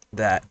Max,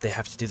 that they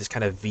have to do this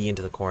kind of V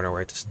into the corner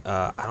where it's,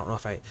 I don't know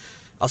if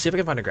I'll see if I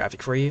can find a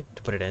graphic for you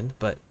to put it in,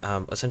 but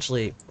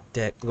essentially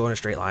they go in a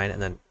straight line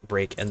and then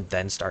brake and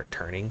then start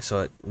turning,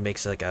 so it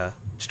makes like a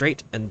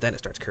straight and then it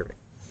starts curving.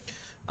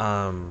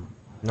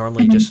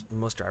 Normally just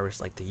most drivers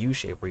like the U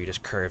shape where you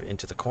just curve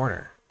into the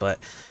corner, but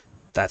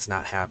that's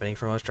not happening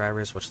for most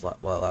drivers, which a lot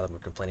of them are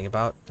complaining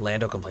about.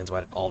 Lando complains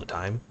about it all the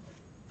time.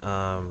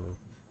 Um,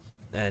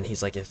 and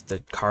he's like, if the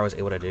car was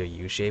able to do a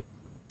U shape,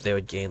 they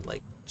would gain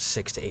like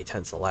 6 to 8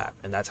 tenths a lap,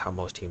 and that's how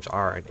most teams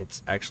are. And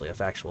it's actually a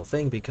factual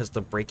thing because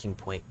the braking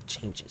point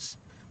changes.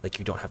 Like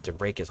you don't have to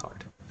brake as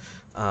hard.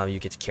 You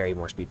get to carry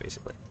more speed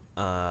basically.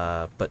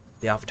 But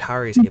the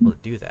AlphaTauri is able to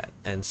do that,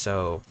 and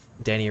so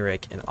Danny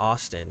Rick in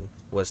Austin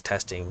was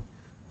testing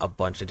a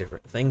bunch of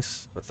different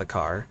things with the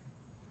car,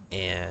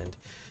 and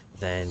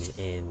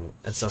and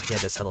so he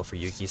had to settle for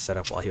Yuki's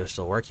setup while he was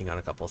still working on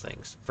a couple of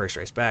things. First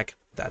race back,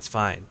 that's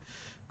fine.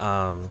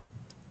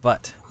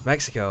 But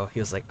Mexico, he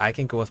was like, I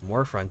can go with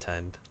more front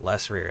end,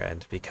 less rear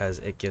end, because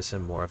it gives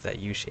him more of that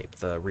U shape.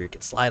 The rear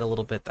can slide a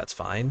little bit, that's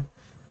fine.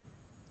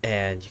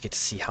 And you get to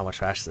see how much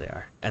faster they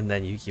are. And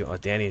then Yuki,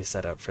 Danny's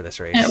set up for this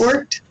race. And it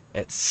worked.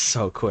 It's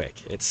so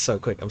quick. It's so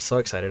quick. I'm so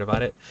excited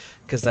about it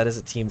because that is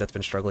a team that's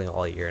been struggling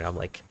all year. And I'm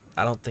like,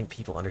 I don't think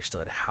people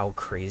understood how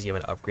crazy of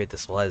an upgrade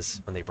this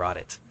was when they brought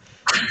it.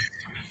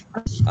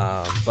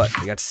 But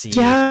we got to see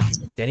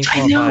Danny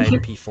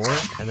qualified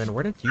P4, and then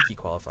where did Yuki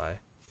qualify?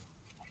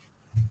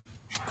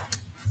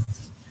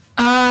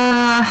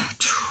 I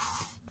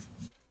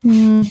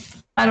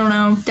don't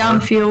know.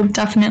 Downfield,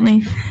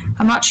 definitely.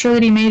 I'm not sure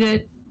that he made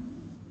it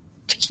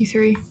to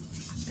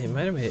Q3. He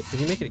might have made it. Did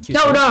he make it to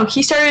Q2? No,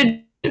 he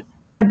started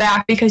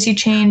back because he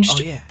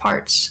changed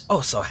parts. Oh,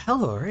 so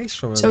hell of a race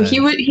from him. So he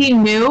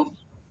knew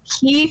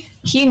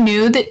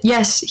that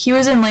yes, he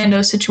was in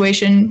Lando's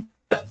situation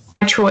by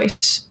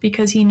choice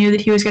because he knew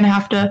that he was going to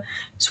have to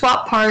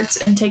swap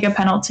parts and take a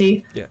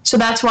penalty. Yeah. So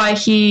that's why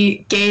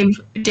he gave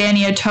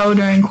Danny a tow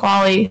during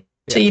quali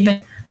to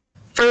even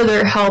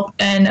further help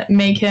and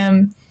make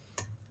him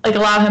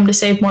allow him to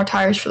save more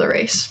tires for the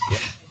race. Yeah.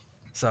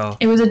 So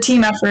it was a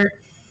team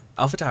effort.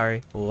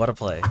 AlphaTauri, what a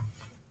play.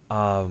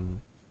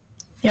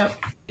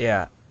 Yep.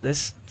 Yeah.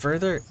 This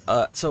further,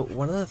 so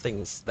one of the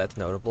things that's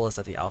notable is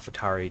that the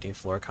AlphaTauri new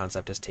floor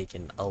concept has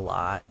taken a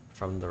lot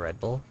from the Red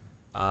Bull,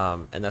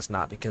 and that's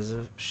not because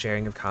of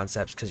sharing of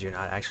concepts, because you're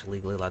not actually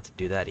legally allowed to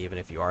do that, even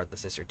if you are the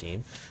sister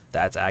team.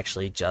 That's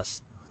actually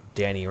just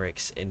Danny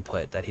Rick's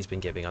input that he's been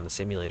giving on the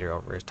simulator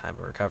over his time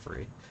of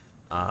recovery.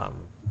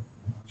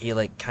 He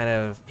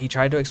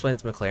tried to explain it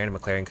to McLaren, and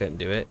McLaren couldn't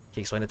do it.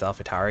 He explained it to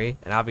AlphaTauri,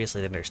 and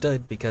obviously they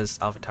understood because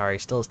AlphaTauri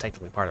still is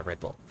technically part of Red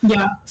Bull.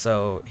 Yeah.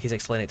 So he's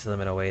explained it to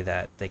them in a way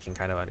that they can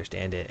kind of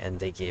understand it, and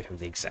they gave him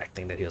the exact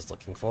thing that he was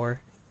looking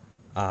for.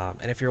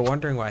 And if you're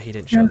wondering why he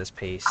didn't show this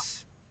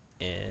pace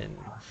in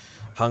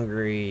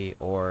Hungary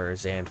or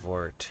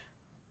Zandvoort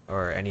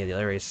or any of the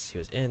other races he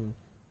was in,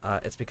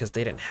 it's because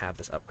they didn't have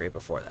this upgrade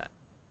before that.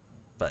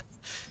 But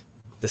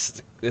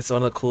it's one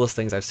of the coolest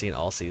things I've seen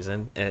all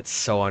season, and it's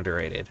so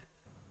underrated.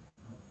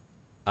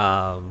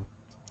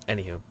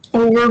 Anywho.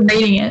 Well, we're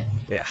rating it.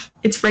 Yeah.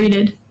 It's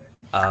rated.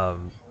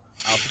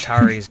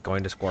 AlphaTauri is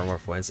going to score more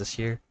points this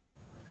year.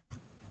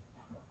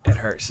 It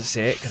hurts to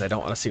say it because I don't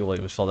want to see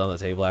Williams fall down the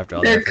table after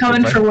all that. They're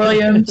coming for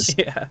Williams.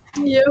 Yeah.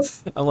 Yep.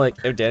 I'm like,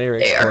 if Danny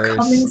Rick are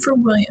coming for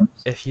Williams.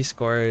 If he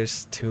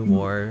scores 2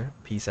 more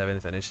P7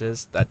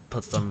 finishes, that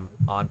puts them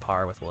on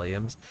par with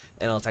Williams,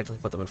 and it'll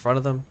technically put them in front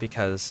of them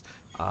because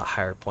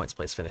higher points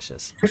place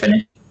finishes.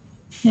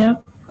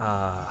 Yep.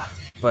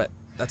 But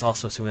that's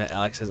also assuming that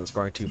Alex isn't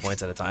scoring 2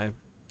 points at a time.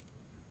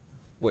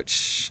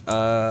 which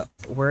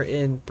we're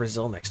in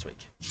Brazil next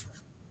week.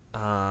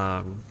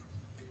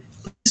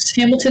 It's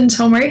Hamilton's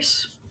home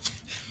race.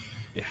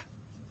 Yeah,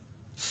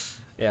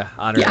 yeah,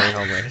 honorary Yeah.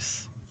 home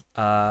race.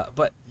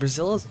 But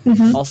Brazil is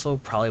Mhm. also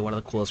probably one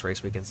of the coolest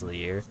race weekends of the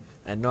year.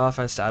 And no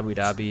offense to Abu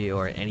Dhabi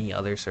or any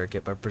other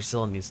circuit, but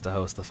Brazil needs to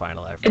host the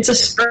final every It's a year.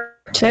 sprint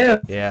too.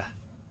 Yeah,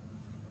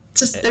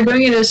 They're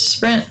doing it as a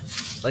sprint.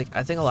 like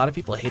I think a lot of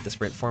people hate the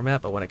sprint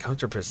format, but when it comes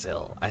to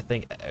Brazil, I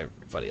think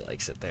everybody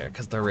likes it there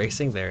because the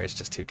racing there is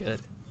just too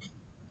good.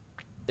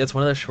 It's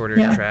one of the shorter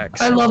Yeah,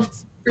 tracks. I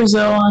love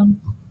Brazil on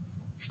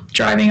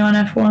driving on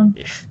F1.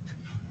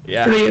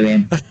 Yeah, The video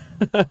game.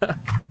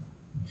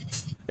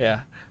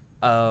 yeah.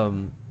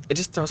 It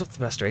just throws up the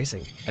best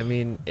racing. I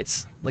mean,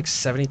 it's like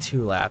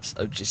 72 laps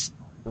of just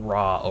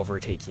raw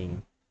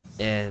overtaking,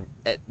 and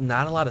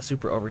not a lot of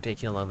super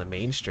overtaking along the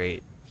main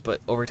straight,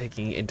 but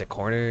overtaking into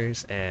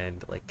corners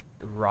and like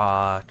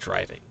raw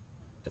driving.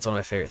 It's one of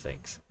my favorite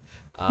things.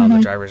 The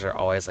Mhm. drivers are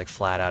always like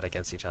flat out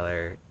against each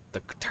other. The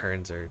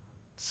turns are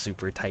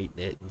super tight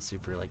knit and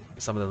super like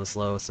some of them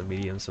slow, some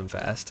medium, some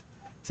fast.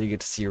 So you get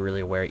to see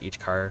really where each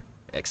car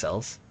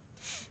excels.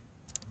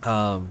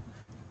 Um,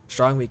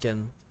 Strong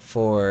weekend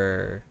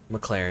for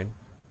McLaren,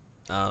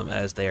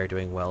 as they are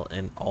doing well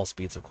in all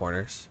speeds of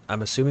corners.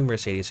 I'm assuming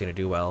Mercedes is going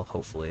to do well,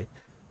 hopefully.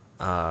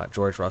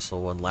 George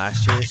Russell won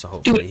last year, so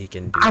hopefully Dude, he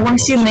can do I well want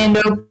to see this year.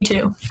 Lando P2.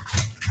 You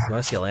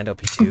want to see a Lando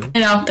P2?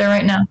 Get out there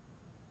right now.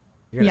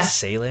 You're going to Yes.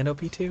 say Lando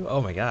P2?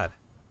 Oh my god.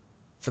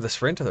 For the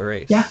sprint or the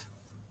race? Yeah.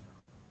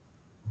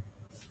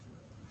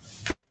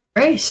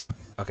 Race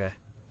Okay.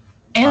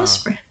 and Uh, the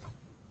sprint.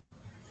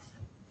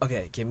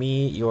 Okay, give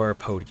me your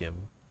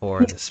podium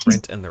for the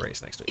sprint and the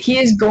race next week. He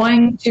is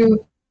going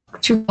to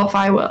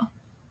qualify well,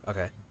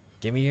 Okay.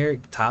 Give me your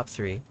top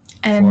three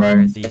and for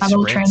then the that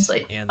will sprint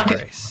translate. and the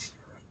Okay. race.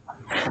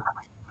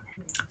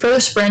 For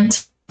the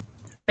sprint,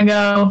 I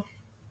go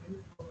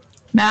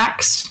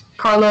Max,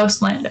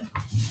 Carlos, Lando.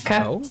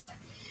 Okay. Oh?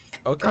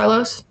 Okay.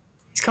 Carlos,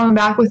 he's coming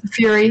back with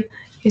fury.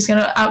 He's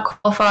gonna out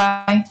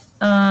qualify.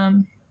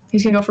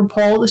 He's gonna go for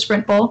pole, the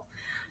sprint pole,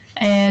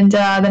 and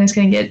then he's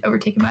gonna get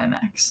overtaken by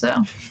Max.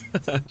 So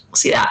we'll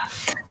see that.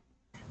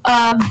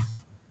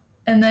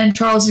 And then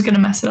Charles is gonna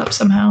mess it up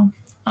somehow.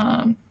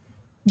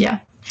 Yeah.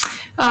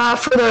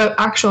 For the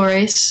actual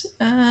race,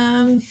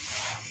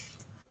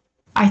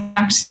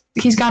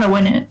 he's got to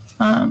win it.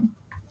 I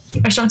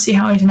just don't see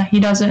how he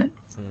doesn't.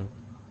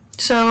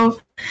 So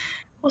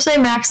we'll say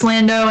Max,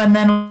 Lando, and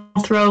then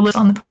we'll throw Lewis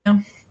on the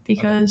podium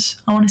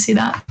because I want to see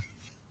that.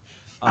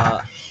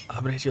 I'm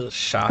gonna hit you with a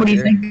shocker. What do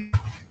you think?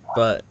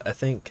 But I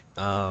think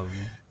Lando's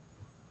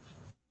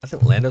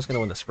gonna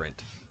win the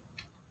sprint.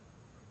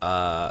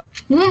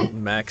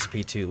 Max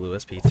P2,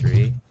 Lewis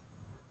P3.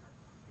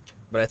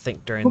 But I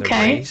think during the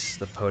race,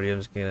 the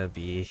podium's gonna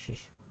be.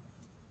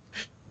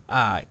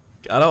 I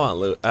don't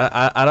want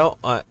I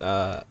don't want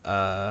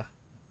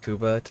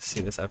Kuba to see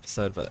this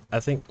episode, but I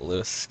think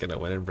Lewis is gonna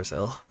win in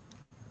Brazil.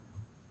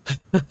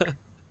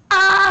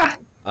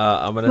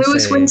 I'm gonna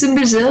Lewis say, wins in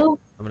Brazil.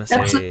 I'm gonna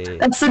say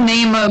that's the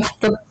name of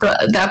the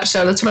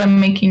episode. That's what I'm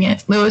making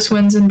it. Lewis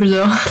wins in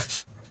Brazil.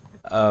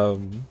 I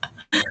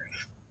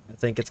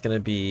think it's gonna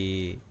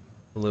be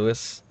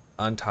Lewis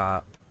on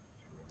top.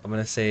 I'm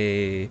gonna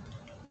say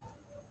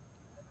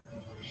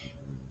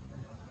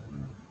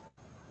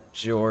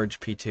George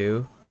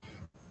P2.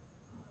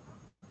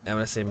 I'm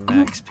gonna say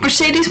Max P2.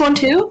 Mercedes won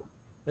too?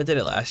 They did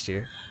it last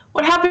year.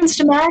 What happens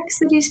to Max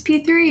that he's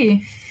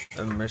P3?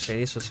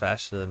 Mercedes was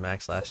faster than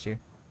Max last year.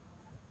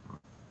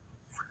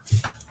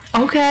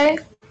 Okay.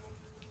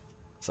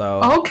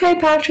 So. Okay,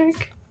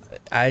 Patrick.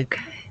 I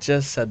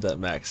just said that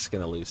Max is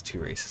gonna lose 2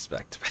 races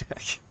back to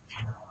back.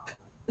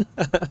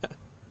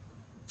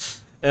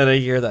 In a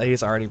year that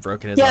he's already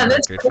broken his own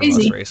record for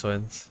most race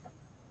wins.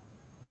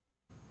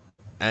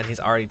 And he's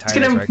already tied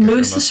his record for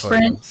most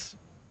podiums.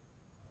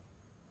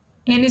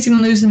 And he's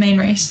gonna lose the main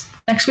race.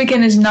 Next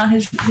weekend is not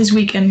his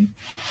weekend,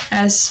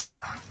 as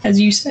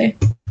you say.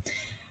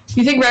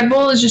 You think Red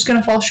Bull is just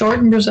gonna fall short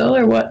in Brazil,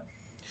 or what?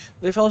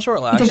 They fell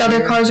short last year. You think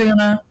other cars are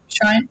gonna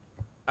shine?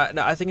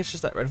 No, I think it's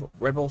just that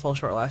Red Bull fell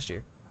short last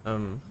year.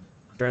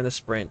 During the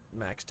sprint,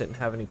 Max didn't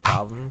have any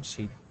problems.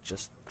 He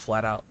just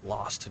flat out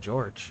lost to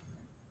George.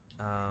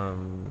 I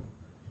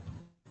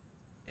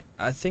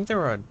think there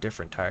were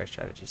different tire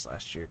strategies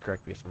last year.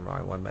 Correct me if I'm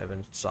wrong. One might have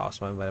been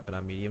softs, one might have been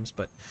on mediums.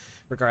 But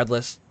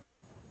regardless,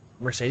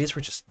 Mercedes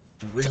were just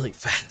really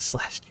fast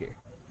last year.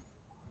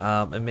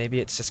 And maybe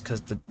it's just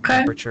because the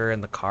temperature in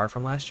the car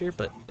from last year.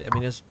 But, I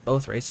mean, it was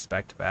both races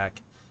back to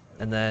back.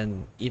 And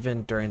then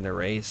even during the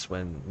race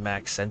when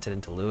Max sent it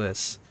into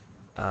Lewis,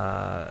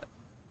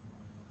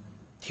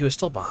 he was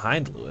still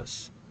behind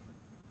Lewis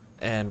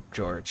and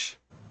George.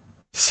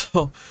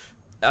 So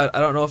I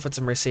don't know if it's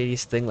a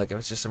Mercedes thing, like if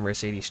it's just a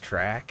Mercedes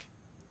track,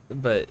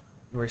 but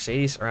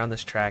Mercedes around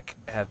this track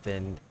have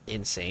been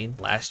insane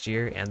last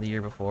year and the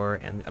year before.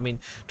 And I mean,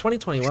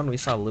 2021 we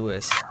saw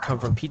Lewis come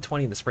from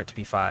P20 in the sprint to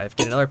P5,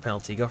 get another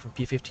penalty, go from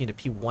P15 to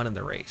P1 in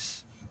the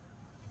race.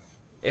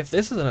 If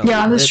this isn't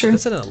Yeah, that's if true.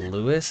 this isn't a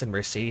Lewis and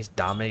Mercedes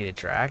dominated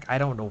track, I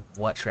don't know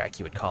what track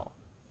you would call.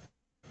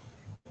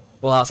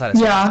 Well, outside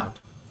of Yeah.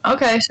 Silverstone.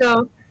 Okay,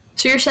 so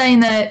you're saying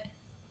that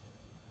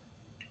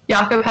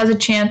Jakob has a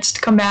chance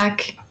to come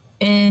back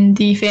in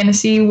the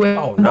fantasy with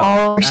Oh no,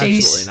 all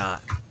absolutely Mercedes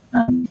not.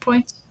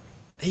 points?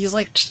 He's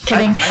like, Just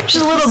kidding. I Just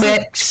think a little he's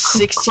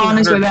bit. like Clawing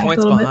his way 1,600 back a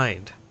points little bit.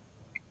 behind.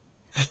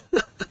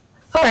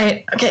 All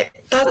right. Okay,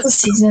 that's the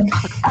season.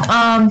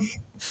 Um,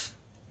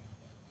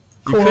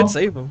 You could cool.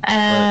 save him.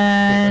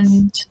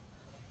 And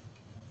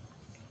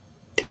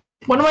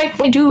what do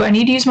I do? I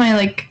need to use my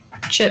like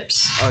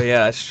chips. Oh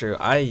yeah, that's true.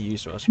 I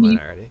used most of mine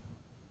already.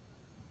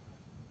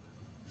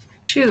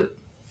 Shoot.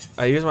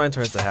 I used mine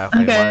towards the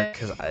halfway Okay. mark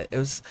because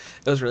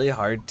it was really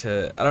hard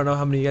to. I don't know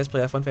how many of you guys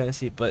play F1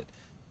 Fantasy, but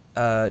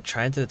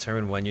trying to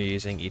determine when you're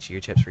using each of your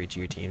chips for each of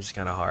your teams is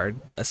kind of hard,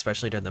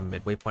 especially during the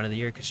midway point of the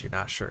year because you're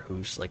not sure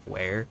who's like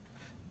where.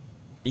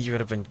 You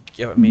would have been.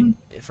 I mean,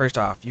 first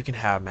off, you can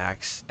have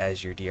Max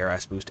as your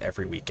DRS boost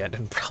every weekend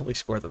and probably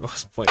score the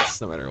most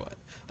points no matter what.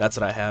 That's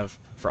what I have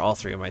for all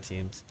three of my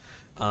teams.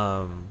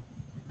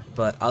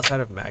 But outside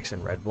of Max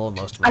and Red Bull,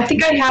 most of my I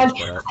think teams I are had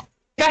split up.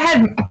 I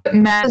had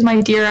Matt as my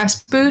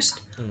DRS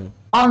boost Mm.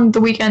 on the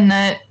weekend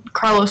that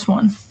Carlos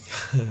won.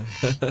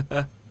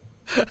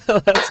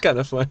 That's kind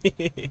of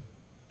funny.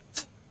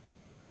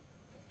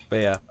 But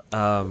yeah,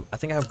 I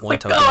think I have one Like,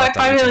 token oh, I left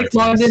on each finally of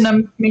my logged in. teams.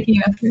 I'm making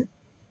an effort.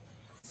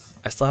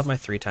 I still have my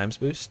 3 times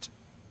boost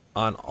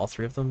on all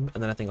three of them,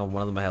 and then I think on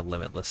one of them I have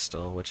limitless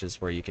still, which is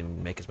where you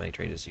can make as many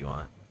trades as you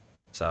want.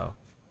 So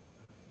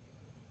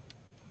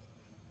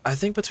I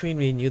think between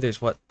me and you,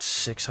 there's what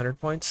 600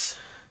 points,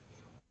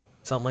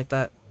 something like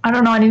that. I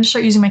don't know. I need to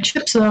start using my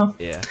chips though.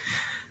 Yeah.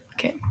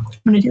 Okay, I'm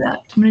gonna do that.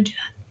 I'm gonna do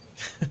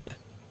that.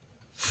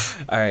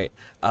 All right.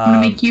 I'm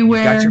gonna make you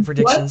wear got your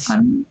predictions?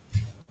 What?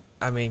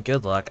 I mean,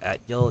 good luck.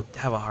 You'll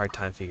have a hard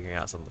time figuring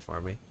out something for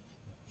me.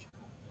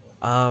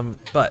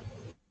 But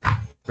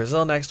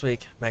Brazil next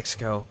week,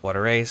 Mexico. What a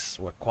race!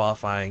 What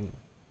qualifying!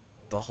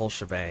 The whole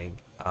shebang.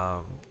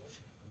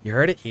 You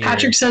heard it here.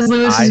 Patrick says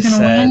Lewis I is gonna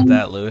said win.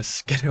 that Lewis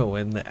is gonna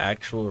win the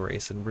actual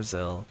race in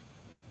Brazil,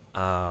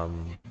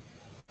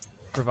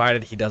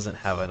 provided he doesn't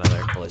have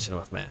another collision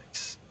with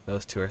Max.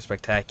 Those two are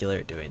spectacular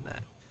at doing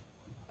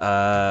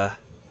that.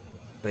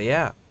 But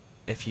yeah,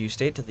 if you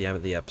stayed to the end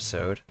of the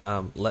episode,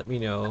 let me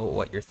know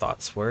what your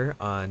thoughts were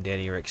on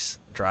Danny Rick's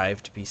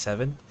drive to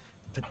P7,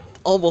 but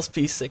almost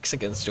P6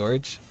 against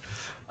George.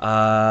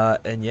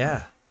 And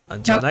yeah,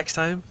 until Yep. next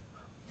time.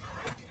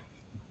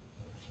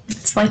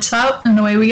 It's lights out and away we go.